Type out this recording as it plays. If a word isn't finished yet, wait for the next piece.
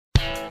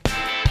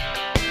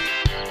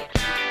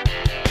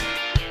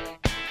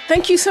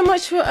Thank you so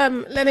much for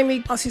letting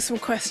me ask you some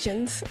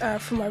questions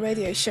for my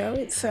radio show.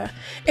 It's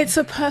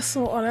a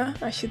personal honor,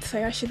 I should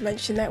say. I should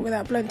mention that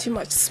without blowing too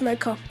much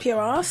smoke up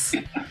your ass,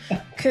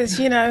 because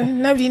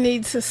nobody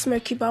needs a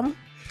smoky bum.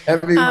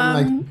 Everyone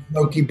likes a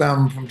smoky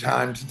bum from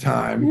time to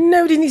time.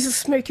 Nobody needs a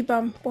smoky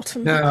bum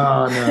bottom.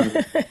 No, no.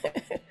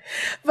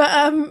 But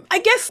I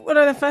guess one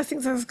of the first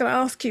things I was going to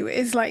ask you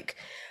is like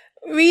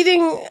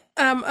reading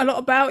a lot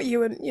about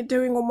you, and you're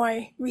doing all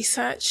my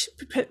research,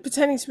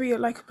 pretending to be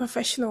like a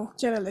professional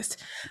journalist.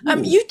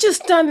 You've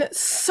just done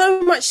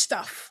so much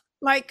stuff,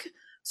 like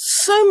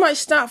so much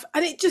stuff,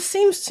 and it just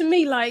seems to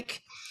me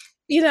like,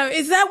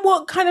 is that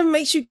what kind of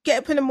makes you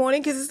get up in the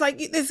morning? Because it's like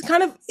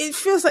it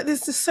feels like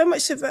there's just so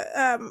much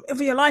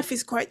of your life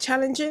is quite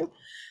challenging,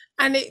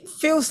 and it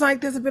feels like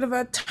there's a bit of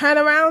a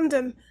turnaround.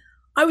 And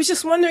I was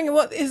just wondering,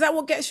 what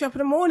gets you up in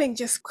the morning?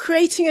 Just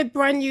creating a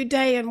brand new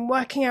day and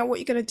working out what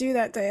you're going to do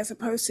that day, as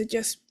opposed to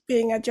just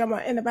being a drummer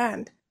in a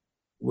band.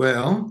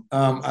 Well,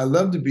 I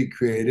love to be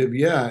creative,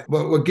 yeah.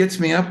 But what gets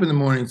me up in the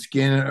morning,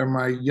 Scanner, are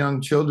my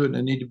young children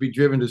that need to be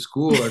driven to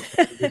school. I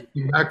just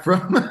came back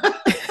from.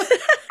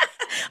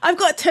 I've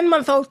got a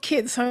 10-month-old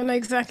kid, so I know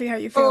exactly how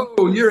you feel.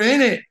 Oh, you're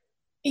in it.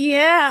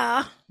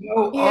 Yeah.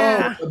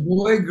 Yeah. A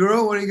boy,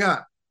 girl, what do you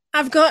got?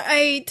 I've got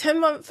a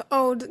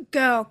 10-month-old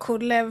girl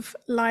called Lev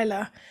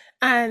Lila,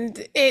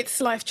 and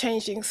it's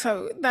life-changing.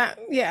 So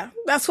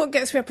that's what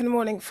gets me up in the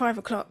morning, 5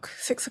 o'clock,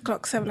 6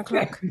 o'clock, 7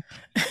 o'clock.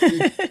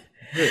 I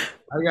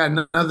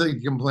got nothing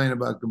to complain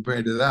about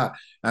compared to that.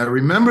 I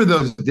remember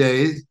those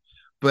days,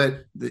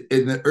 but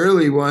in the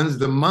early ones,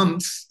 the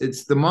months,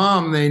 it's the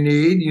mom they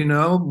need,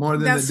 more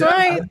than That's the dad.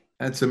 right.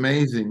 That's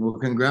amazing. Well,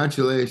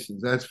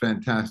 congratulations. That's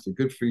fantastic.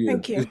 Good for you.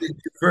 Thank you. Is it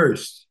your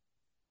first?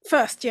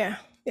 First, yeah.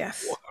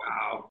 Yes.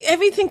 Wow.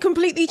 Everything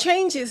completely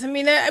changes. I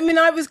mean,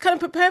 I was kind of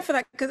prepared for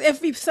that, because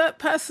every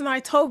person I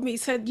told me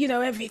said,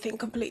 everything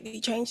completely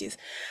changes.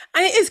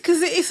 And it is,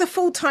 because it's a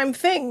full-time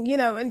thing,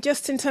 and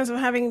just in terms of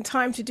having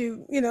time to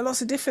do,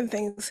 lots of different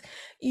things,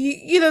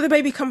 the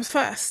baby comes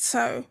first.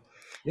 So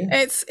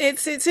yeah.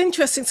 It's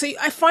interesting. So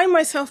I find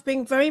myself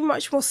being very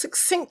much more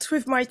succinct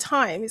with my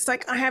time. It's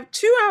like, I have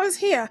 2 hours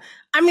here.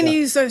 I'm going to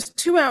use those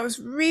 2 hours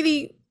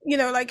really,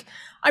 like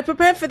I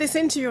prepared for this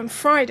interview on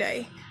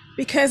Friday,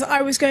 because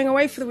I was going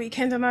away for the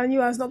weekend and I knew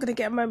I was not going to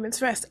get a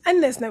moment's rest,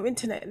 and there's no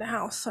internet in the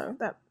house. So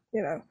that,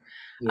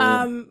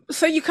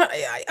 so you can't,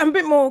 I'm a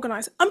bit more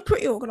organized. I'm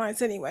pretty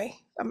organized anyway.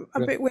 I'm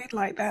a bit weird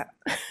like that.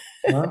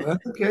 Well,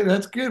 that's okay.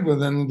 That's good. Well,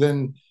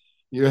 then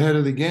you're ahead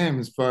of the game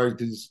as far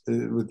as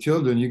with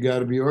children. You got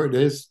to be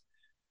organized.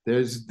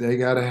 They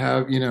got to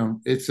have,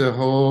 it's a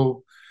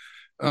whole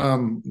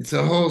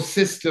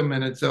system,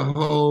 and it's a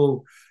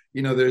whole,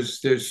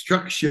 there's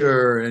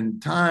structure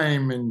and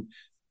time and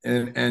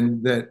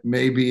that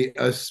maybe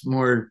us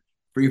more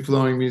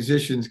free-flowing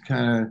musicians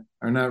kind of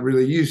are not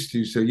really used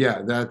to. So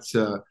yeah, that's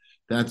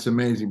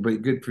amazing.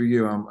 But good for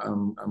you.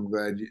 I'm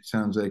glad. It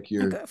sounds like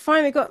you're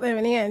finally got there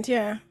in the end.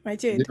 Yeah, I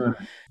did.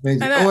 Amazing.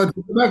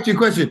 Back to your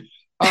question.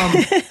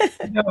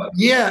 I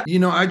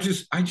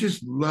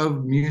just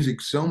love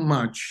music so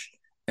much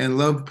and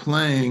love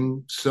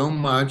playing so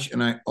much,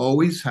 and I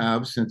always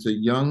have since a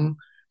young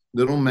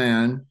little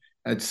man.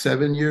 At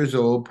 7 years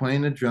old,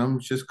 playing the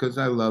drums just because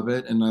I love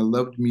it, and I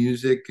loved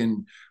music,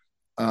 and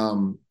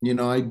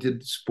I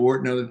did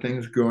sport and other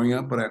things growing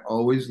up, but I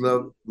always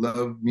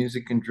loved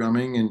music and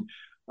drumming,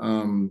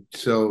 and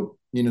so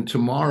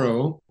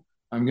tomorrow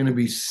I'm going to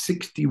be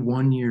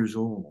 61 years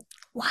old.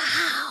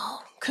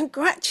 Wow!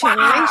 Congratulations!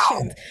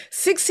 Wow.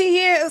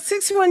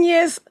 61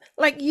 years,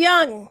 like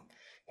young,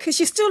 because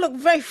you still look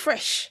very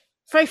fresh,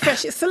 very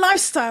fresh. It's the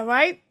lifestyle,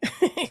 right?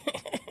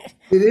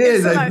 It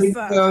is. I think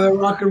the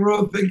rock and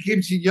roll thing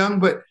keeps you young.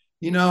 But,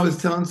 I was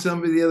telling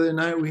somebody the other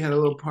night, we had a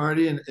little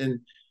party, and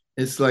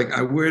it's like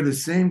I wear the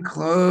same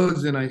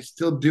clothes and I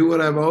still do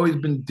what I've always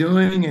been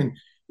doing. And,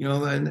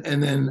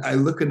 and then I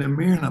look in the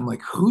mirror and I'm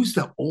like, who's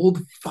the old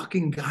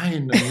fucking guy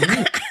in the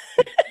mirror?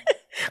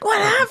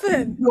 What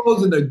happened?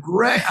 Goes in the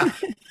gray,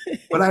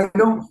 but I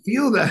don't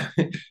feel that.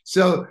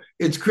 So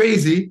it's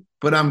crazy,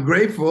 but I'm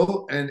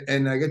grateful,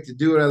 and I get to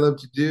do what I love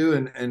to do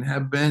and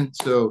have been.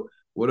 So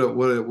what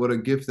a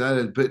gift that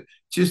is. But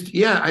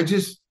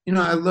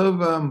I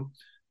love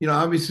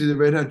obviously the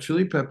Red Hot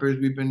Chili Peppers.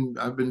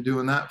 I've been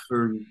doing that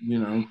for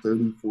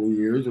 34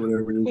 years or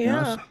whatever it is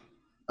now. So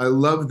I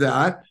love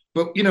that.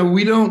 But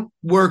we don't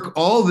work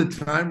all the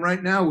time.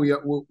 Right now we're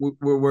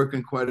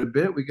working quite a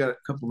bit. We got a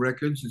couple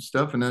records and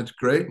stuff, and that's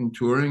great, and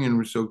touring, and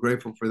we're so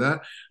grateful for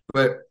that.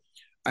 But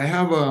I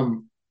have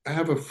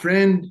a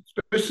friend,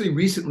 especially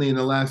recently in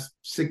the last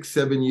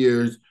 6-7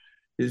 years.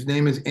 His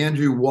name is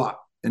Andrew Watt.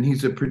 And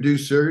he's a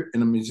producer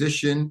and a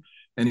musician,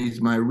 and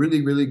he's my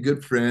really, really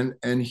good friend.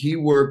 And he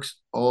works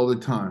all the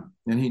time,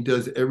 and he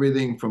does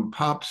everything from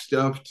pop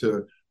stuff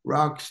to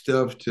rock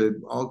stuff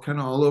to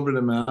all over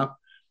the map.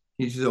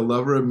 He's a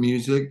lover of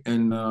music,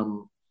 and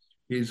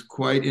he's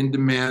quite in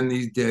demand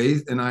these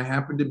days. And I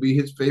happen to be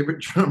his favorite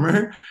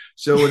drummer,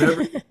 so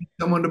whenever he needs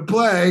someone to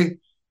play,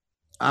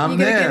 I'm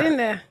there. Get in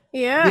there.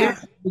 Yeah, Yeah.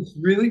 it's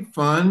really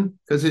fun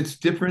because it's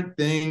different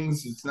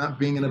things. It's not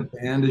being in a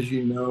band, as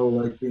you know,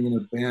 like being in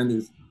a band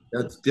is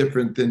that's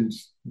different than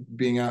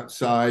being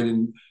outside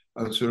and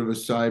sort of a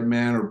side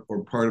man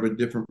or part of a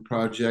different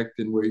project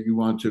and where you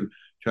want to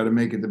try to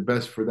make it the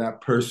best for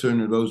that person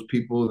or those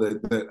people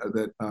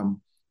that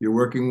you're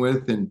working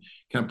with and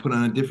kind of put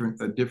on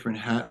a different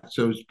hat,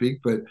 so to speak.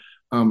 But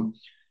um,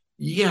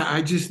 yeah,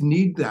 I just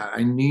need that.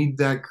 I need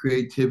that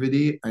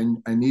creativity. I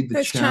need the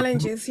Those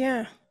challenge. challenges.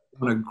 Yeah.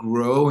 Want to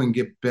grow and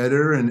get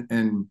better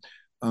and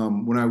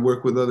when I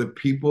work with other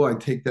people I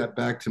take that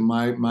back to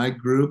my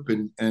group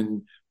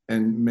and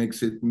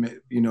makes it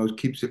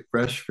keeps it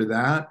fresh for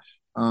that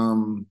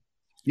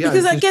yeah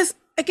Because it's just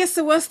I guess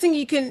the worst thing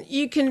you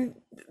can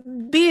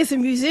be as a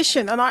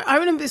musician, and I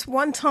remember this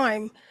one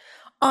time,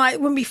 I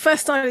when we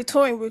first started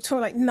touring, we were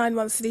touring like 9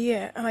 months of the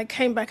year, and I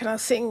came back and I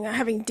was sitting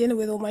having dinner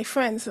with all my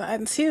friends that I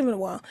hadn't seen them in a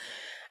while,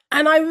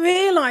 and I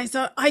realized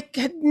that I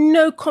had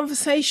no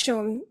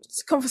conversational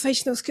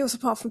skills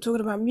apart from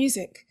talking about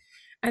music,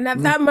 and at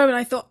mm, that moment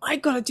I thought I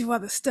got to do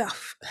other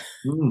stuff,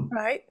 mm.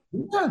 right?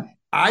 Yeah,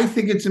 I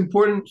think it's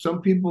important.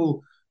 Some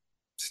people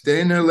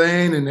stay in their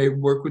lane and they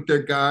work with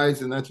their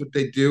guys and that's what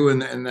they do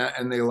and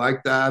they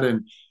like that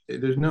and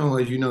there's no,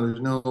 as you know,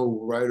 there's no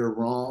right or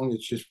wrong.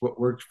 It's just what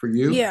works for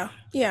you. Yeah,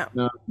 yeah.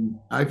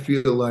 I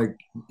feel like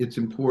it's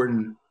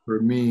important for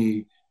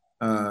me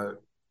uh,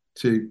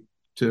 to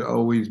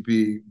always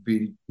be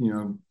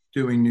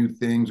doing new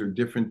things or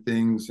different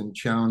things and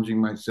challenging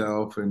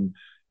myself and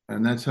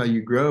that's how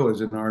you grow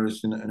as an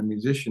artist and a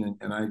musician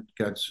and I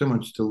got so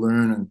much to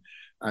learn and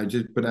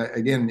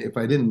again, if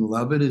I didn't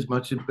love it as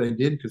much as I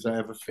did, because I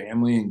have a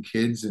family and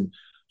kids, and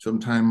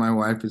sometimes my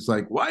wife is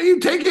like, "Why are you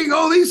taking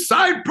all these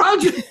side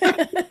projects?"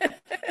 What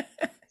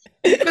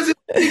Because it's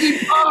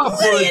Iggy Pop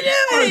are you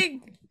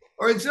doing?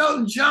 or it's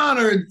Elton John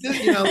or like,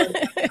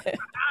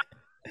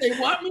 they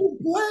want me to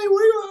play. What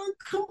do you want?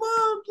 Come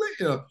on,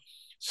 play.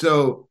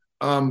 So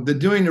the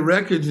doing the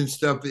records and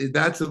stuff,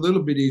 that's a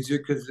little bit easier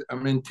because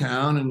I'm in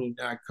town and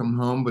I come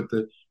home. But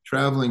the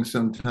traveling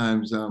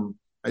sometimes,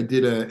 I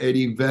did a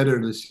Eddie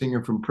Vedder, the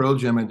singer from Pearl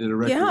Jam. I did a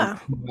record with Yeah.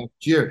 him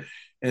last year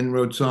and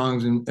wrote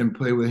songs and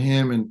played with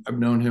him. And I've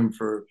known him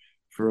for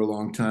a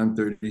long time,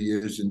 30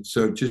 years. And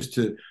so just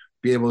to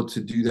be able to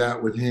do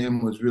that with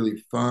him was really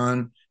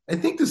fun. I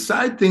think the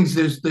side things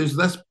there's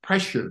less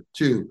pressure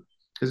too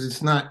because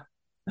it's not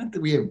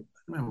that we have,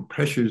 I don't know,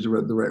 pressure is the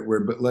right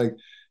word, but like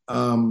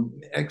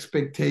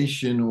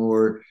expectation,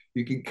 or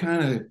you can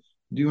kind of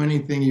do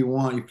anything you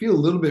want. You feel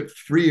a little bit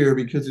freer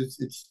because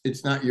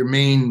it's not your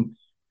main,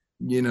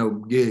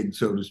 gig,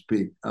 so to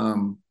speak.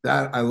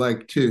 That I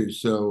like too.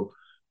 So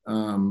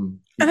you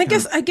And kind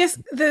of I guess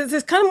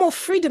there's kind of more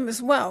freedom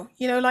as well.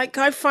 You know, like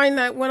I find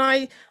that when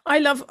I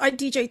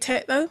DJ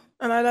techno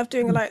and I love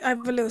doing like I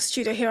have a little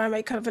studio here. I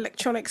make kind of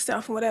electronic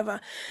stuff and whatever.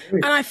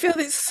 And I feel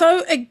it's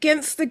so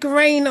against the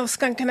grain of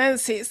Skunk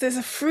Anansi. There's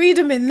a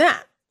freedom in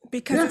that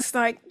because yeah, it's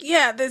like,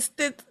 yeah, there's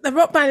the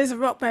rock band is a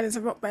rock band is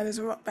a rock band is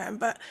a rock band.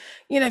 But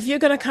you know, if you're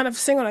gonna kind of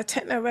sing on a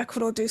techno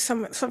record or do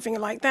something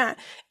like that,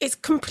 it's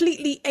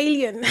completely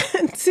alien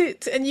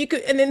and you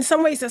could and in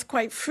some ways that's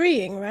quite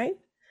freeing, right?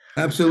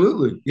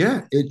 absolutely,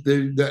 yeah.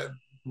 That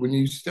when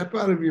you step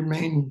out of your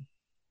main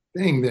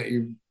thing that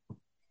you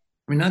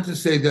I mean, not to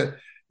say that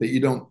you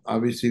don't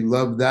obviously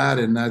love that,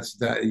 and that's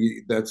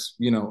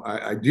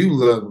I do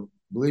love.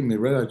 Believe me,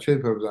 Red Hot Chili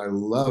Peppers, I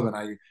love, and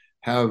I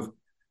have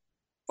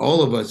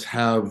all of us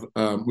have.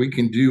 We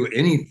can do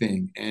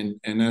anything, and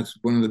that's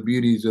one of the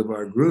beauties of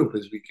our group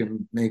is we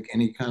can make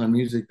any kind of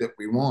music that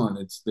we want.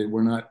 It's that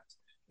we're not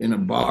in a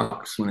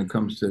box when it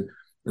comes to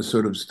the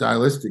sort of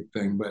stylistic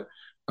thing, but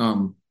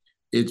um,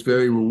 it's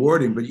very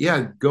rewarding. But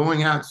yeah,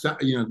 going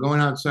outside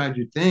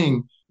your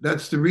thing,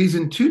 that's the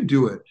reason to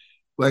do it.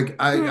 Like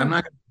I'm Hmm.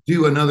 not going to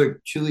do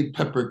another chili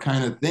pepper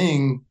kind of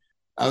thing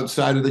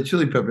outside of the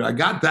chili pepper. I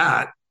got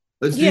that.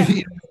 Let's do Yeah.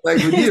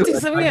 like with Let's you. do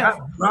Like, something I got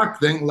else. the rock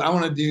thing. I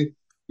want to do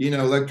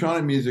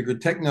electronic music or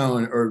techno,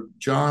 or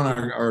John,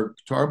 our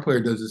guitar player,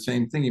 does the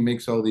same thing. He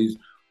makes all these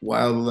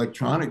wild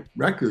electronic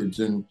records,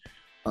 and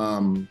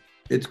um,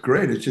 it's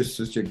great. It's just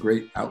such a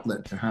great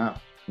outlet to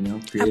have,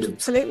 creative.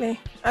 Absolutely.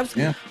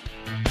 Yeah.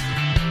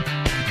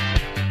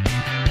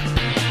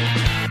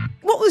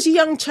 What was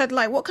young Chad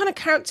like? What kind of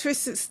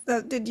characteristics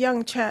did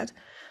young Chad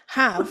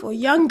have, or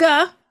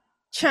younger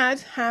Chad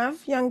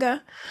have,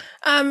 younger,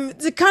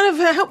 to kind of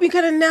help you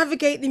kind of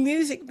navigate the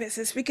music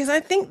business? Because I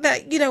think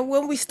that, you know,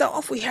 when we start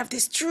off, we have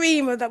this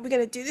dream of that we're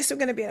going to do this, we're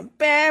going to be in a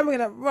band, we're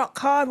going to rock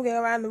hard, we're going to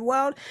go around the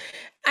world.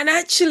 And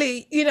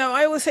actually, you know,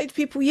 I always say to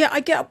people, yeah,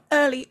 I get up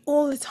early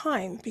all the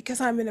time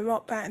because I'm in a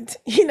rock band,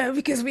 you know,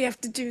 because we have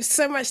to do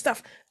so much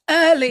stuff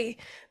early.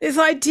 This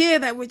idea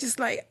that we're just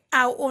like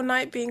out all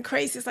night being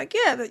crazy. It's like,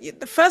 yeah,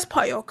 the first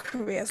part of your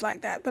career is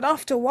like that. But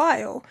after a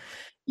while,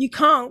 you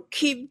can't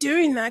keep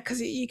doing that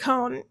because you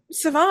can't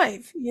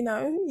survive, you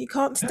know, you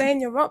can't Yeah. stay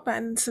in your rock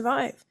band and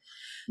survive.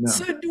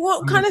 So No.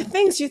 what kind of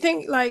things do you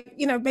think like,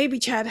 you know, baby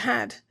Chad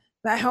had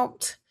that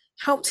helped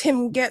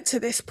him get to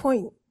this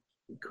point?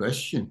 Good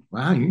question.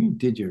 Wow, you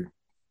did your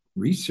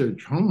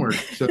research homework.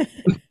 So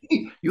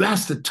you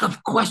asked the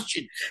tough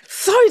questions.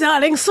 Sorry,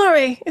 darling.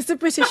 Sorry. It's the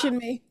British in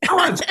me. I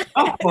want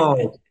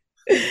softball.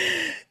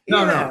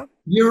 No, no, Yeah.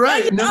 you're Yeah,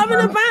 right. No, I'm in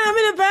a no, band. I'm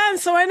in a band,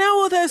 so I know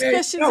all those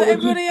questions no, that which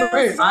is everybody else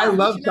great. is I asked.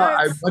 love that.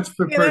 I It's much you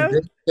prefer know.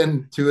 this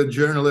than to a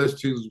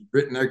journalist who's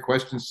written their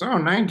questions. So,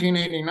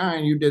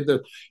 1989, you did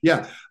the,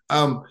 yeah.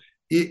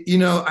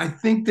 I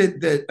think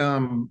that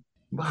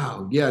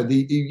wow, yeah,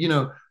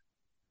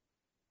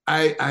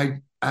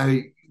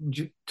 I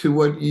to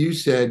what you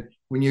said,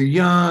 when you're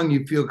young,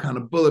 you feel kind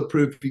of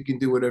bulletproof. You can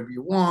do whatever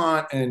you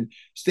want and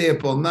stay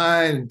up all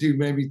night and do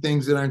maybe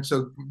things that aren't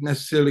so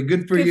necessarily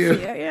good for Good for you. you.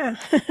 Yeah.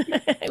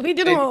 We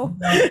did them And, all.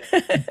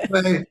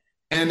 play,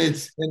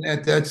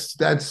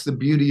 that's the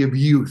beauty of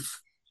youth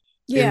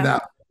in Yeah.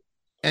 that.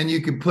 And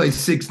you can play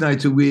 6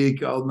 nights a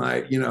week, all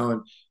night,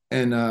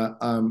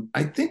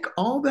 I think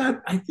all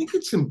that. I think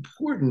it's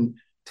important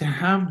to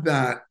have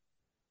that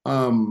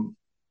um,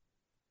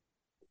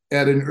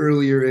 at an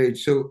earlier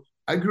age. So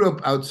I grew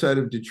up outside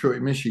of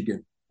Detroit,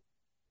 Michigan.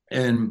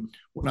 And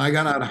when I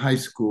got out of high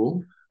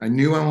school, I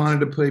knew I wanted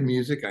to play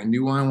music. I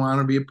knew I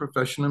wanted to be a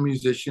professional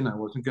musician. I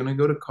wasn't going to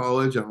go to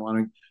college. I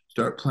wanted to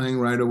start playing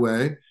right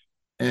away.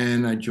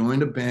 And I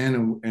joined a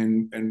band,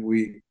 and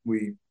we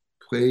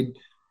played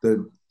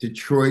the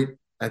Detroit.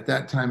 At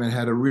that time, it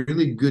had a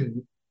really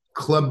good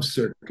club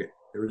circuit.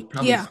 There was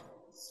probably Yeah.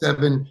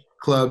 7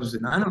 clubs,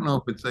 and I don't know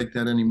if it's like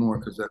that anymore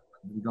because I've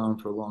been gone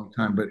for a long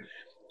time. But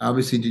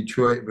obviously,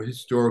 Detroit, a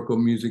historical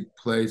music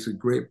place, a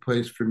great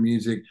place for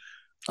music.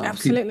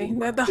 Absolutely. People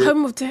They're the loved it.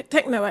 home of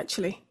techno,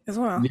 actually, as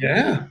well.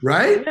 Yeah,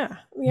 right. Yeah.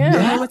 Yeah.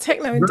 Yeah, Home of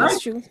techno right.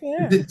 industrial.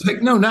 Yeah. The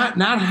techno, not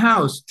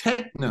house,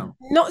 techno.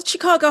 Not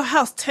Chicago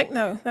house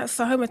techno. That's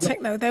the home of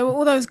techno. They were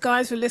all those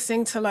guys were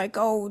listening to like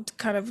old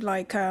kind of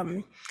like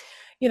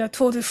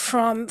Tour de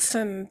France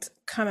and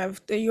kind of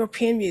the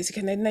European music,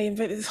 and then they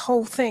invented this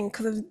whole thing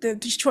because of the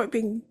Detroit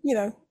being,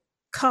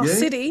 car Yeah,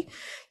 city.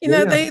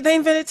 yeah. They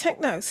invented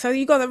techno. So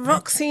you got a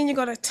rock scene, you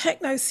got a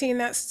techno scene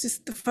that's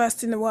just the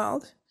first in the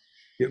world.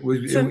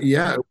 So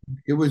Yeah,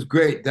 it was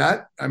great.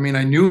 That I mean,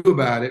 I knew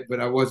about it, but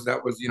I was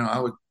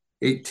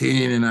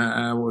 18 and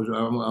I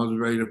was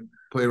ready to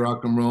play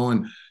rock and roll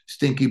and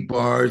stinky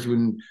bars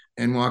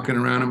and walking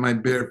around in my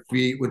bare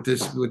feet with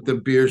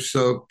the beer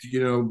soaked,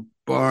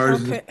 bars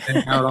and carpet.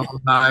 staying out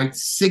all night,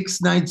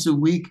 6 nights a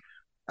week.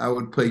 I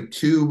would play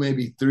 2,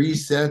 maybe 3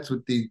 sets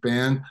with these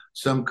bands,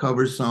 some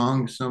cover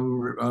songs,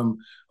 some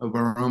of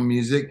our own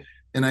music,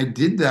 and I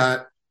did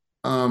that.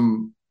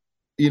 Um,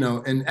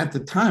 and at the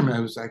time I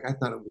was like, I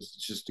thought it was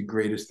just the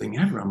greatest thing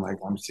ever. I'm like,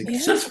 I'm Yeah.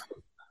 successful.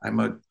 I'm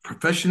a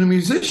professional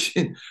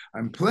musician.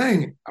 I'm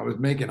playing. I was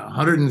making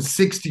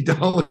 $160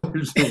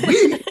 a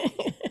week.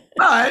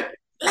 But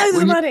Loads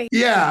of money.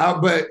 yeah,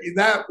 but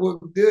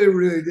it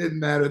really didn't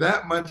matter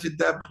that much at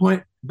that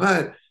point.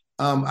 But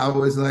I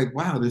was like,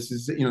 wow, this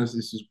is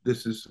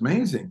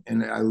amazing,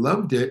 and I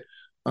loved it.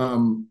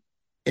 Um,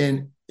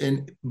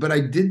 but I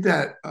did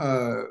that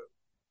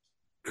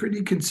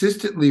pretty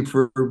consistently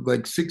for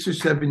like 6 or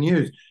 7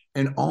 years.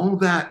 And all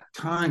that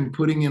time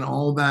putting in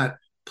all that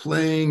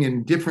playing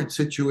in different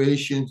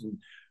situations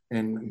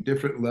and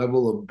different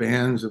level of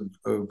bands of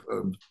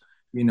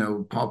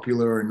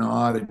popular or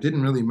not. It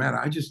didn't really matter.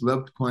 I just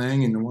loved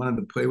playing and wanted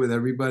to play with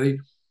everybody.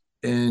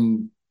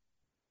 And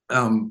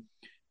um,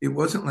 it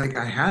wasn't like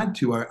I had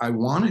to, I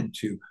wanted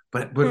to,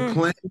 but Mm.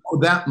 playing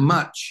that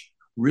much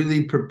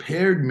really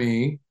prepared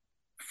me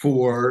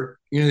for,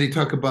 they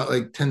talk about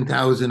like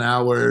 10,000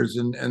 hours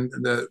and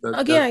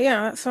Oh yeah,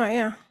 yeah, that's right.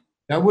 Yeah.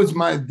 that was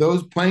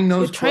those playing Your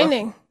those clubs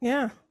training.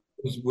 Yeah.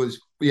 was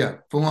yeah,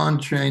 full on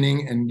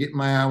training and getting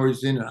my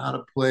hours in and how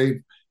to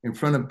play in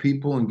front of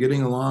people and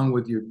getting along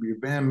with your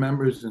band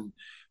members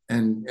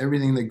and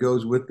everything that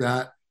goes with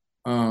that.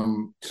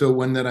 So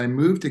when that I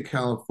moved to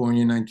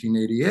California in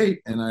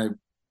 1988, and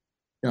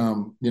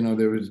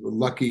there was a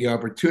lucky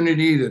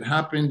opportunity that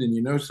happened,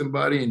 and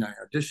somebody, and I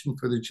auditioned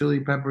for the Chili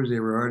Peppers. They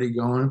were already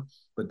going,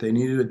 but they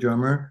needed a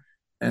drummer,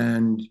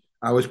 and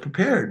I was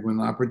prepared when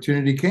the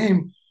opportunity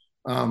came.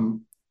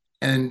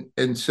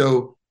 And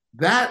so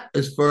that,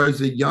 as far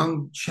as a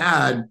young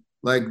Chad,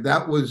 like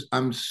that was,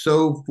 I'm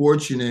so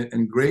fortunate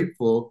and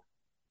grateful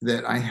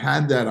that I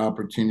had that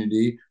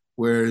opportunity.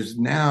 Whereas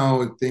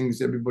now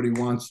everybody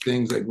wants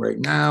things like right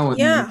now, and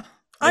Yeah.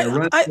 they're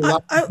running a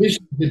lot of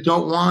musicians that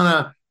don't want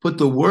to put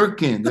the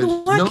work in. For the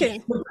There's no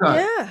working. shortcut.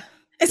 Yeah.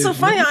 It's so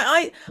There's no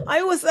funny. I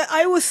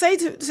always say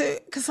to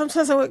because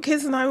sometimes I work with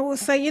kids and I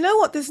always say, you know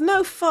what? There's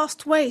no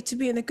fast way to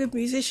being a good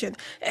musician,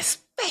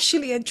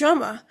 especially a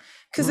drummer,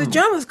 because the mm,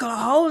 drummer's got to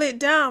hold it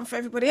down for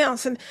everybody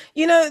else. And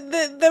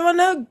there are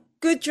no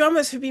good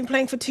drummers who've been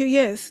playing for 2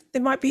 years. They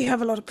might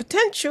have a lot of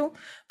potential,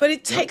 but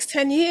it yep. takes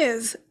 10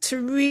 years to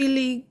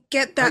really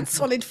get that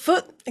solid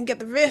foot and get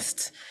the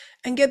wrist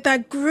and get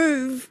that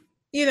groove.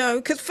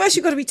 Because first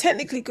you've got to be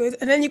technically good,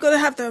 and then you've got to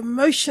have the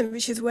emotion,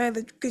 which is where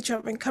the good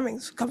jumping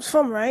comes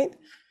from, right?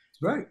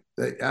 Right.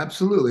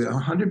 Absolutely.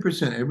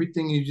 100%.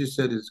 Everything you just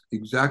said is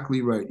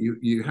exactly right.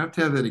 You have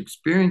to have that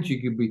experience.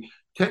 You could be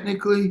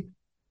technically,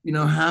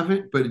 have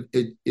it, but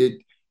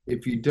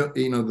if you don't,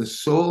 the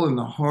soul and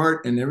the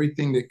heart and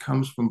everything that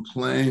comes from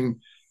playing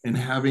and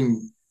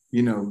having,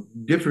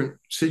 different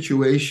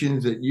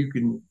situations that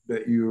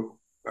you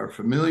are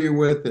familiar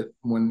with, that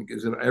when,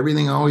 because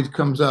everything always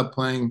comes up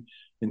playing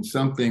in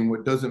something,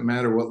 what doesn't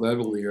matter what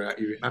level you're at,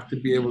 you have to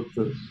be able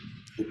to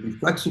be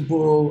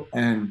flexible.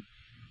 And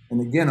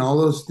again, all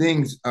those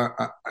things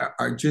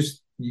are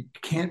just, you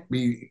can't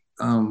be,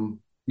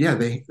 yeah,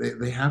 they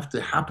have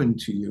to happen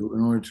to you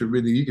in order to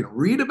really, you can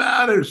read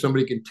about it or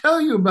somebody can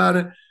tell you about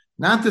it.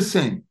 Not the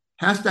same.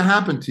 Has to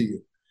happen to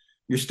you.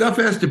 Your stuff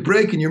has to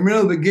break in your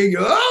middle of the gig.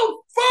 You're,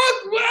 oh,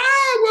 fuck,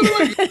 what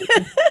do I do?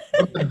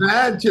 From the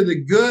bad to the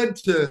good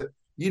to,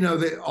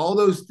 all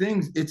those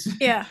things.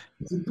 Yeah.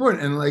 It's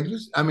important. And like, you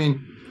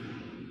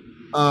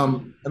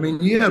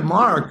have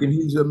Mark, and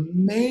he's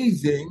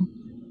amazing.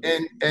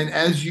 And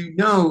as you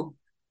know,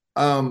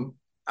 um,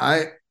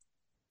 I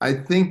I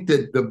think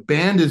that the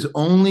band is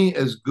only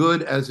as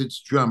good as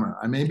its drummer.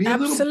 I may be a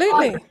little biased,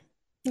 Absolutely. but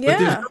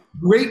there's Yeah.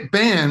 great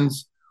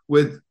bands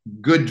with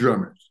good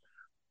drummers.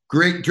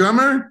 Great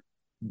drummer,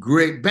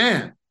 great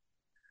band.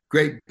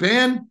 Great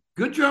band,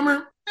 good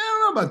drummer. I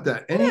don't know about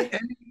that. Yeah.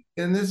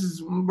 And this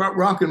is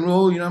rock and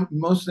roll,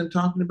 most of them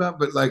talking about,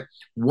 but like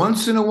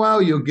once in a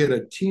while, you'll get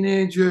a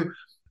teenager,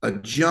 a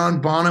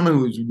John Bonham who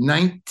was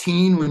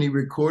 19 when he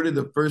recorded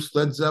the first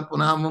Led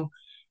Zeppelin album.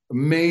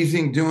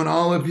 Amazing, doing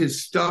all of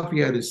his stuff. He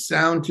had his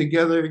sound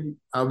together. He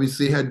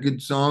obviously had good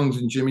songs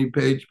and Jimmy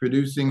Page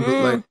producing, but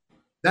like Mm,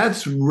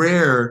 that's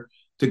rare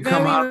to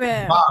come very out of the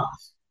rare.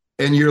 box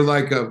and you're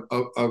like a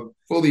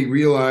fully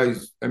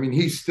realized. I mean,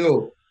 he's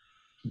still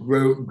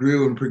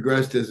grew and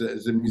progressed as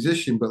a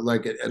musician, but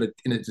like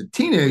and as a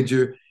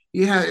teenager,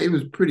 it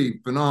was pretty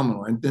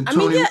phenomenal. And then I mean,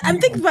 Tony yeah, and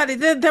think Williams,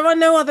 about it. There are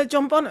no other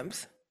John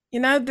Bonhams.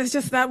 There's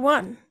just that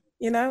one.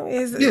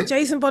 Is yeah,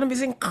 Jason Bonham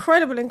is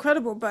incredible,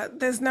 incredible, but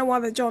there's no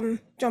other John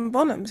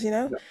Bonhams.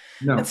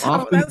 no, That's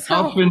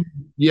how often,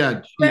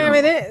 yeah, rare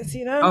it is.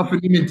 often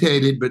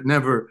imitated, but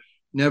never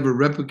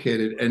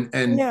replicated,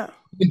 and Yeah,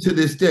 to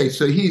this day.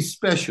 So he's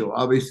special.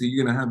 Obviously,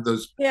 you're gonna have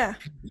those yeah.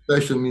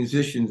 special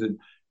musicians, and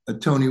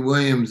Tony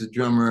Williams, a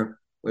drummer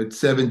at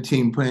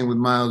 17, playing with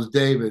Miles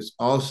Davis,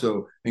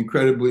 also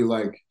incredibly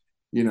like,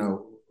 you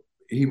know,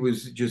 he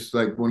was just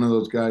like one of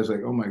those guys.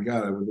 Like, oh my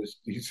God,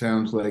 he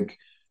sounds like,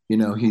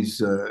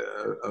 he's a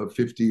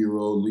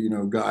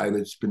 50-year-old, guy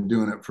that's been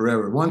doing it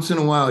forever. Once in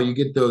a while, you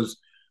get those,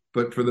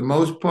 but for the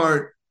most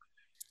part,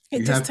 It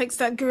you just have, takes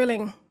that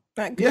grilling,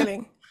 that yeah,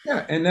 grilling.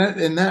 yeah, and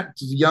that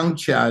young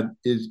Chad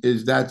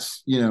is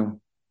that's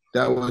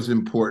that was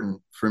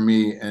important for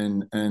me,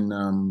 and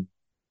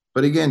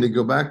but again, to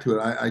go back to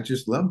it, I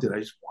just loved it. I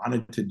just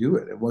wanted to do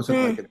it. It wasn't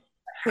like Mm,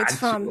 I it's had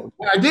fun. to.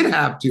 I did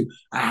have to.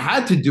 I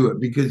had to do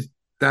it because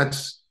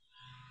that's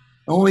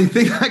the only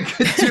thing I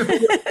could do.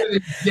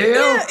 In Yeah,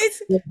 jail,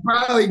 it's. I'm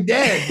probably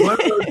dead.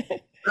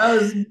 I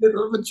was a bit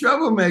of a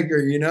troublemaker,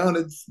 and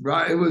it's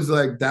right. It was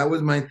like that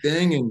was my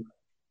thing, and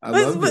I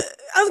loved But it.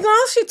 I was going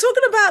to ask you,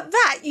 talking about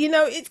that.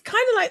 It's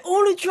kind of like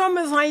all the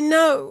drummers I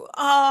know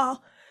are.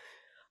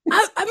 I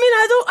mean,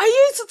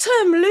 I use the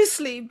term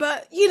loosely,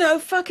 but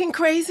fucking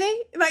crazy.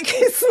 Like,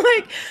 it's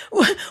like,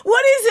 what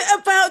is it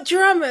about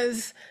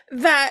drummers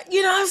that,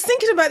 I was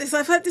thinking about this.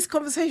 I've had this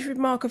conversation with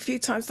Mark a few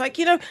times. Like,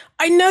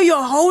 I know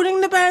you're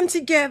holding the band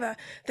together.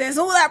 There's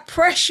all that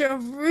pressure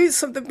of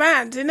roots of the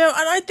band, and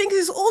I think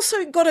it's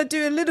also got to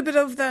do a little bit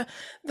of the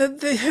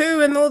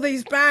Who and all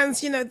these bands,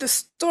 the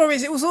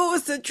stories. It was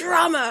always the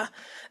drummer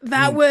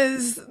that Mm.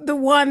 was the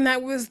one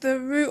that was the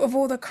root of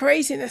all the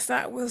craziness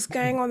that was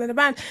going on in the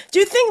band. Do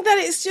you think that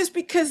it's just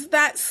because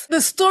that's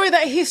the story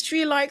that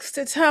history likes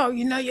to tell?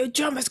 Your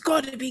drummer's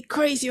got to be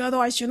crazy,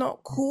 otherwise you're not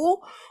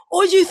cool.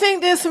 Or do you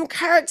think there's some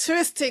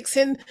characteristics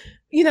in,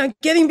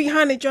 getting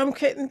behind the drum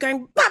kit and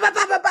going ba ba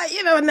ba ba ba,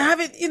 and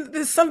having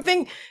there's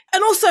something,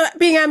 and also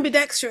being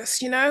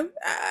ambidextrous,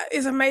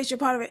 is a major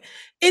part of it.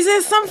 Is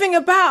there something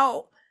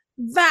about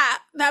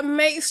that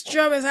makes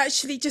drummers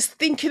actually just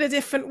think in a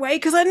different way?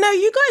 Because I know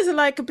you guys are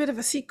like a bit of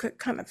a secret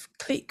kind of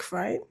clique,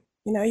 right?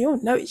 You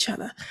all know each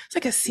other. It's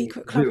like a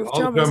secret club Do of all the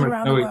drummers drummers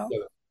around the know each world.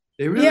 other?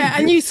 They really Yeah,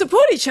 do. and you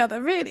support each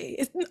other, really.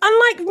 It's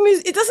unlike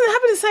music. It doesn't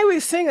happen the same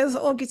with singers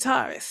or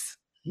guitarists.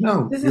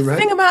 No, There's a you're right.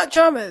 thing about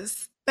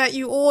drummers that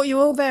you're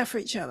all there for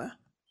each other, and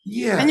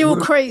Yeah, you're all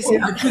well, crazy.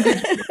 I think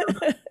it's.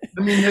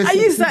 I mean, I there's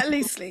use that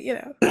loosely.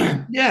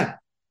 yeah,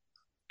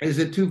 it's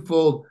a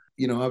twofold,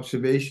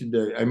 observation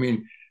there. I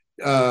mean,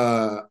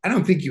 I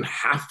don't think you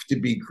have to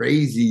be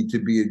crazy to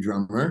be a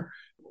drummer,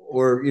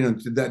 or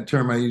that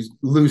term I use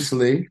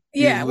loosely.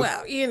 Yeah,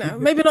 well,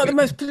 maybe not the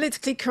most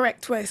politically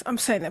correct ways I'm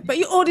saying it, but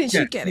your audience,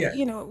 Yeah, you get it. yeah.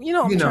 You know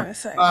what I'm trying to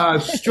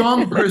say.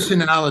 Strong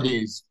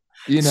personalities.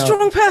 You know,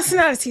 Strong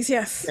personalities,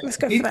 yes. Let's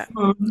go for Keith that.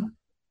 Moon,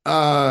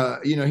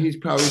 he's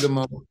probably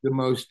the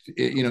most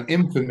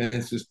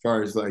infamous as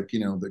far as like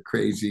the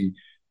crazy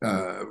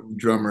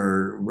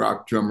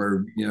rock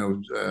drummer.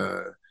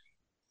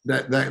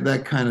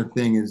 That kind of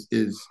thing is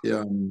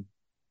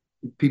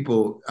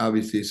people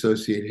obviously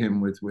associate him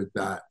with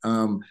that.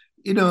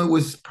 It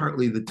was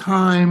partly the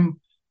time.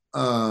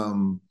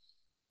 Um,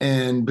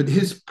 and but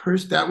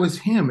that was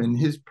him and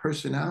his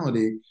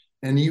personality,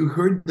 and you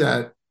heard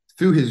that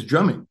through his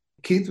drumming.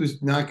 Keith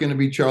was not going to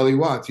be Charlie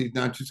Watts. He's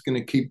not just going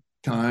to keep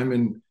time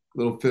and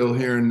little fill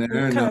here and there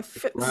And and kind not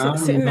of around.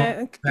 sitting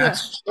there. Yeah.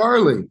 That's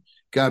Charlie.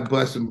 God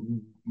bless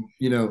him.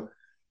 You know,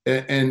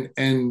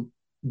 and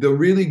the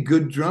really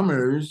good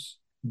drummers,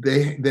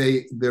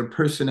 their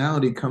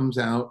personality comes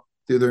out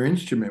through their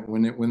instrument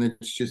when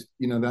it's just,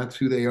 that's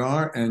who they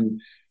are.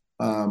 And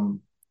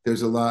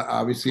there's a lot,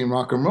 obviously, in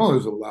rock and roll.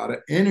 There's a lot of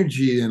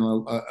energy and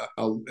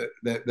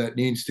that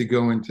needs to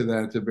go into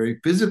that. It's a very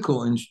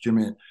physical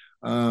instrument.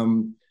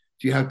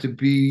 You have to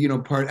be,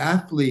 part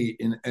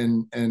athlete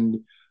and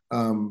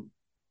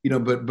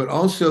but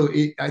also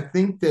I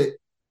think that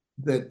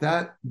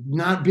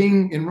not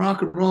being in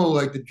rock and roll,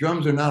 like the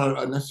drums are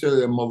not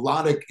necessarily a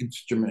melodic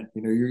instrument.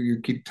 You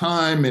keep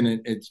time,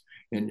 and it's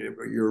and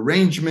your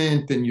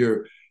arrangement and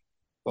your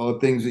all the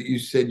things that you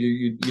said.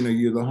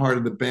 You're the heart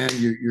of the band.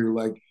 You're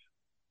like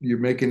you're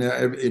making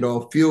it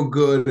all feel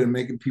good and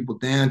making people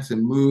dance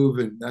and move,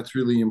 and that's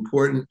really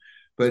important.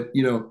 But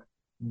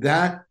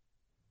that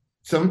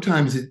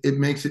sometimes it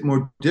makes it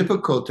more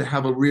difficult to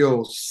have a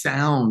real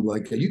sound.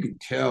 Like you can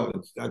tell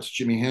that's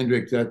Jimi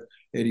Hendrix, that's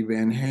Eddie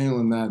Van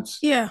Halen, that's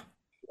Yeah.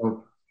 you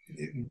know,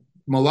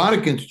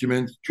 melodic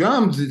instruments.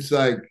 Drums, it's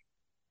like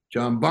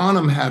John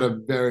Bonham had a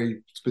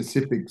very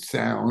specific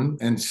sound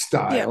and Yeah.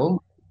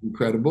 style,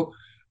 incredible.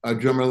 A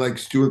drummer like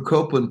Stuart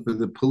Copeland for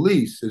the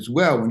Police as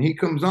well. When he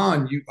comes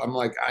on, I'm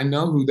like, I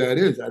know who that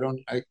is.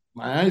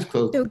 My eyes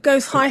closed. It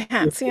goes hi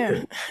hats.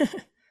 Yeah.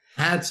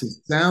 Hats,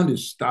 his sound,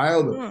 his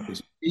style, Mm.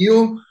 his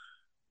feel.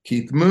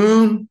 Keith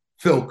Moon,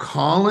 Phil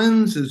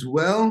Collins as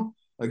well.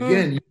 Mm.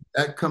 Again,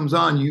 that comes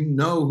on,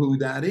 who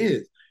that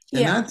is,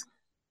 and Yeah.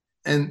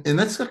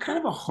 that's a kind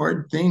of a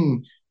hard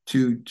thing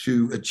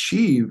to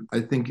achieve,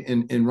 I think,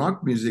 in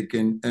rock music,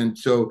 and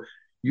so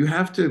you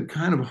have to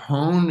kind of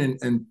hone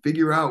and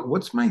figure out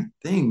what's my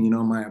thing.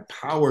 Am I a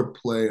power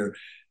player?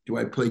 Do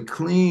I play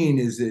clean?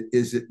 Is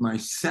it my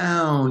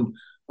sound?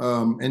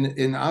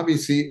 And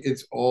obviously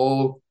it's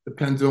all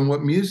depends on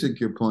what music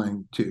you're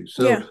playing too.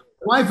 So Yeah.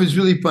 my wife is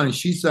really funny.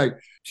 She's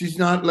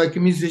not like a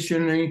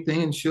musician or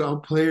anything, and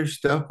I'll play her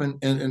stuff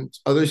and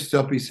other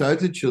stuff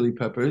besides the Chili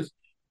Peppers.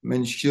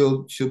 And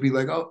she'll be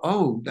like,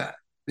 oh, that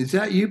is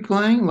that you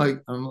playing?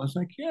 Like I was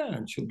like, yeah,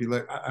 and she'll be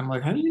like, I'm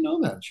like, how do you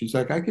know that? She's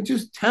like, I could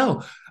just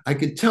tell. I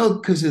could tell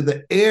because of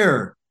the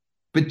air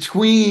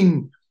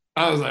between.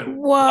 I was like, what?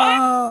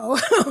 Whoa.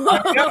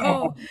 I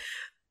know.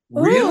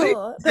 Really?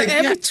 Oh, It's the like,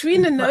 air yeah,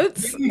 between the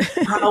notes.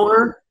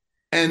 power,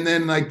 and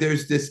then like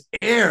there's this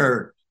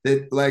air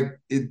that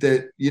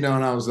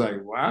and I was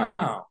like, wow,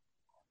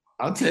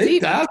 I'll take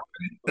Deep. that.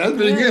 That's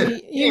pretty Yeah,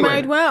 good. you Anyway,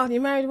 married well.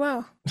 You married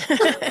well.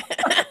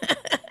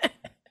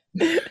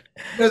 she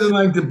doesn't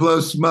like to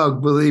blow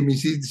smoke, believe me.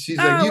 She's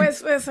like, Oh,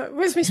 where's my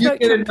you smoke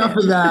get enough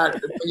trumpet? of that,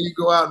 and then you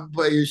go out and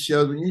play your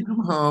shows. When you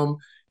come home,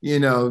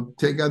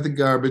 take out the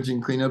garbage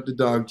and clean up the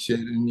dog shit,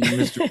 and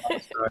Mr.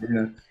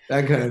 Rockstar,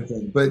 that kind of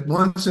thing. But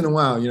once in a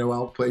while,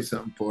 I'll play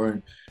something for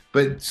her.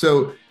 But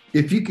so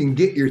if you can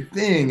get your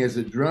thing as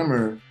a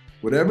drummer,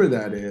 whatever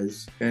that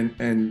is,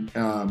 and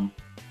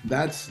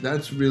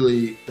that's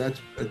really that's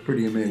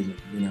pretty amazing.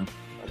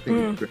 I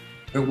think it's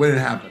great when it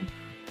happens.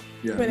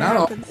 Yeah, When it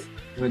not happens.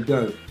 all, when it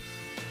does.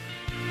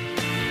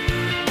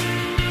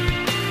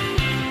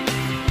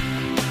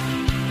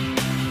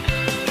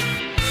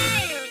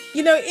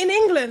 In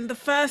England, the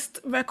first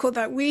record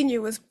that we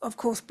knew was, of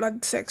course,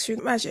 Blood, Sex,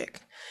 Sugar, Magic.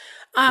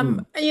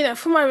 From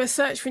my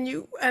research,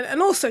 when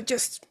and also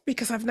just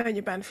because I've known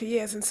your band for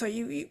years, and so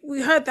we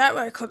heard that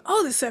record.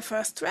 Oh, this is their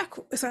first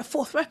record. It's their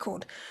fourth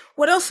record.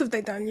 What else have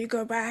they done? You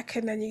go back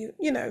and then you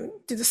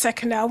do the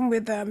second album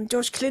with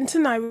George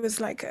Clinton. I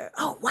was like,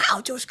 oh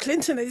wow, George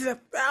Clinton. They did an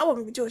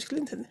album with George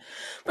Clinton.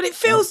 But it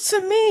feels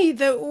to me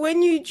that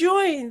when you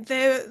joined,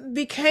 there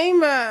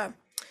became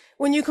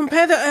when you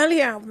compare the early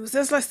albums,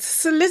 there's like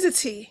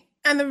solidity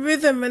and the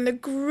rhythm and the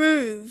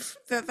groove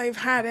that they've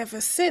had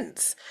ever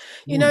since.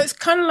 It's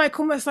kind of like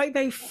almost like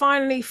they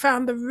finally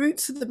found the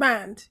roots of the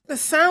band. The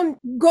sound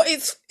got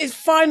its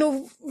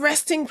final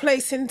resting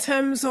place in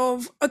terms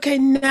of, okay,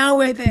 now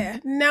we're there.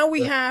 Now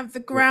we have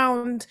the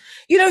ground.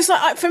 It's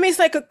like, for me, it's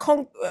like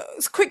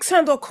it's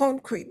quicksand or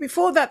concrete.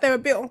 Before that, they were a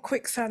bit on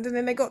quicksand, and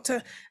then they got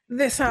to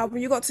this album.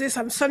 You got to this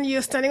album, suddenly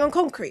you're standing on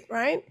concrete,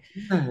 right?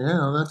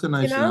 Yeah, that's a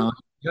nice analogy.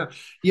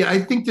 Yeah. I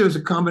think there was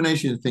a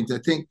combination of things. I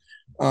think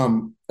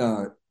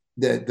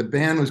that the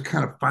band was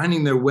kind of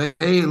finding their way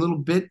a little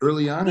bit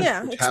early on.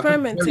 Yeah,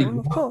 experimenting,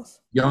 of course.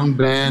 Young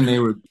band, they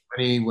were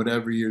 20,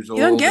 whatever years old.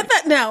 You don't get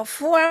that now.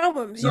 4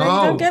 albums. You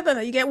don't get that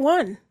now. You get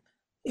one,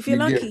 if you're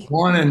lucky. Get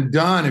one and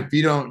done. If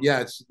you don't,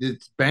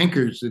 it's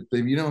bankers. If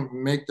you don't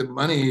make the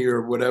money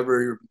or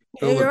whatever,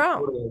 you're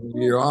out.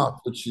 You're off,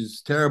 which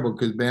is terrible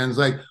because bands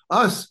like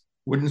us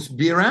wouldn't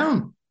be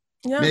around.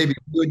 Yeah. Maybe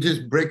we would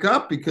just break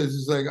up because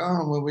it's like,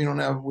 oh well, we don't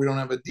have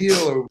a deal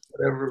or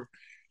whatever.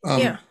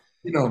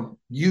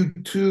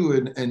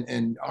 U2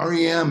 and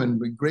REM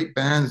and great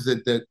bands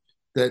that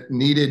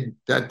needed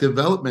that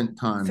development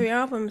time. 3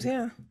 albums,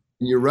 yeah.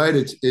 you're right.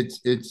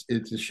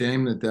 It's a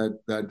shame that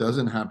that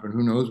doesn't happen.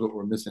 Who knows what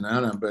we're missing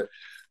out on? But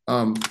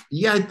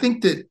yeah, I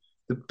think that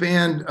the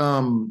band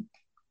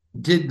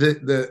did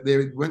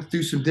they went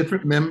through some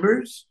different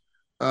members.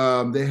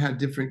 They had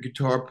different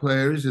guitar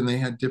players and they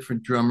had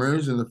different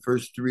drummers in the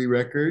first three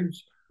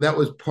records. That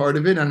was part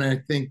of it, and I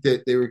think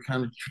that they were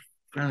kind of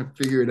trying to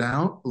figure it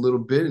out a little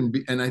bit.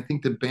 And I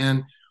think the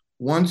band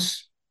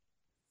once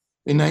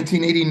in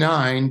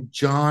 1989,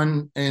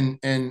 John and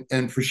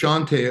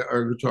Frusciante,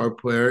 our guitar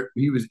player,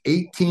 he was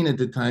 18 at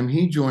the time.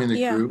 He joined the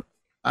Yeah. group.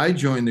 I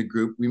joined the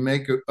group. We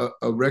make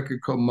a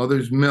record called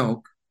Mother's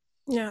Milk,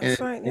 Yeah, and,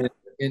 that's right. Yeah.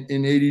 and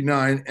in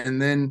 '89,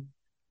 and then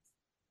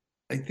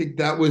I think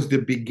that was the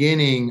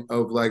beginning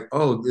of like,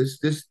 oh, this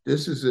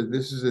is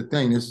a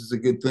thing. This is a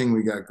good thing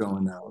we got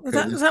going now.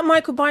 Okay, Was that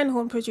Michael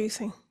Beinhorn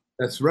producing?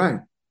 that's right.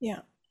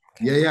 Yeah.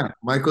 Yeah, Okay. yeah.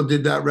 Michael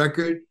did that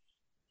record,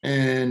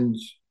 and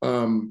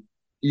um,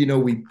 we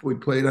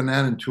played on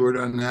that and toured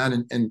on that,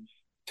 and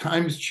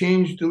times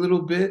changed a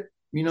little bit.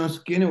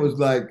 Skinner was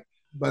like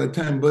by the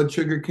time Blood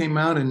Sugar came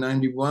out in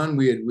 '91,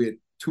 we had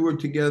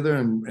toured together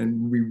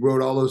and we wrote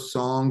all those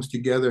songs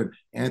together.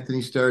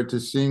 Anthony started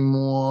to sing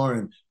more,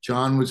 and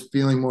John was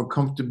feeling more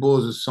comfortable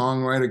as a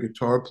songwriter,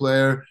 guitar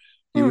player.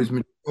 He Mm. was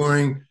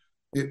maturing.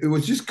 It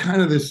was just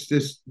kind of this,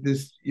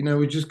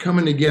 we're just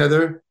coming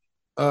together.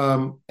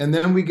 And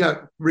then we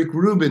got Rick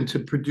Rubin to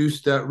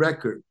produce that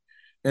record,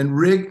 and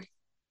Rick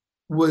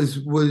was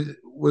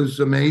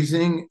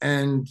amazing,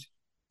 and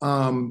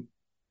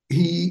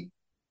he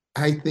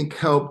I think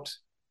helped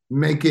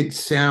make it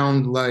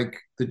sound like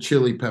the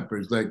Chili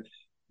Peppers. Like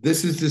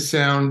this is the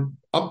sound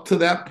up to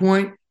that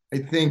point. I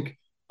think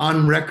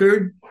on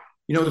record,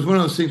 it was one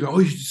of those things where, oh,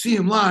 you should see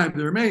them live.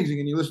 They're amazing.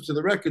 And you listen to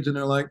the records and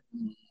they're like,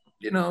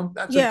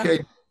 that's Yeah.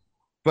 okay.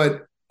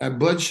 But at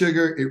Blood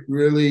Sugar, it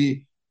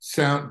really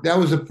that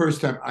was the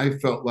first time I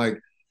felt like,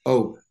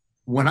 oh,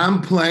 when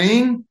I'm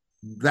playing,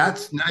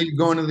 that's now you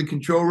go into the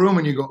control room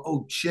and you go,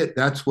 oh shit,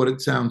 that's what it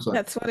sounds like.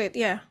 That's what it,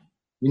 yeah.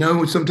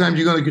 Sometimes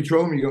you go to the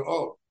control room and you go,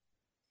 oh,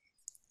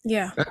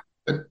 Yeah.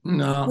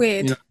 no,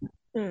 Weird.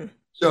 Mm.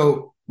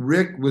 So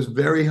Rick was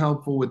very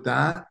helpful with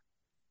that.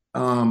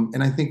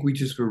 And I think we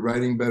just were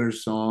writing better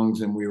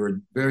songs and we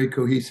were very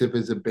cohesive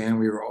as a band.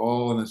 We were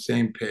all on the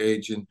same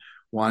page and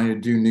wanting to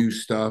do new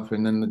stuff.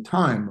 And then the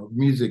time of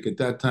music at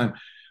that time,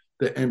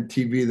 the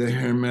MTV, the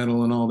hair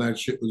metal, and all that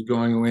shit was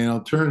going away. And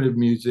alternative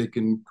music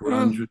and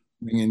grunge was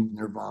in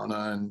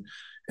Nirvana,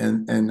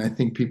 and I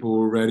think people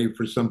were ready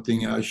for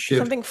something shift,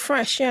 Something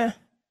fresh, yeah.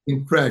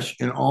 fresh,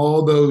 and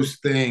all those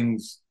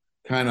things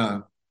kind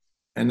of.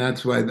 And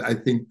that's why I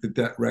think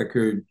that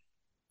record,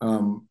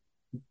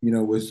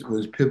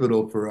 was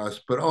pivotal for us.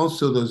 But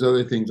also those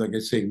other things, like I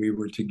say, we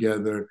were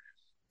together,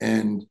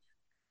 and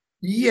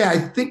yeah, I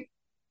think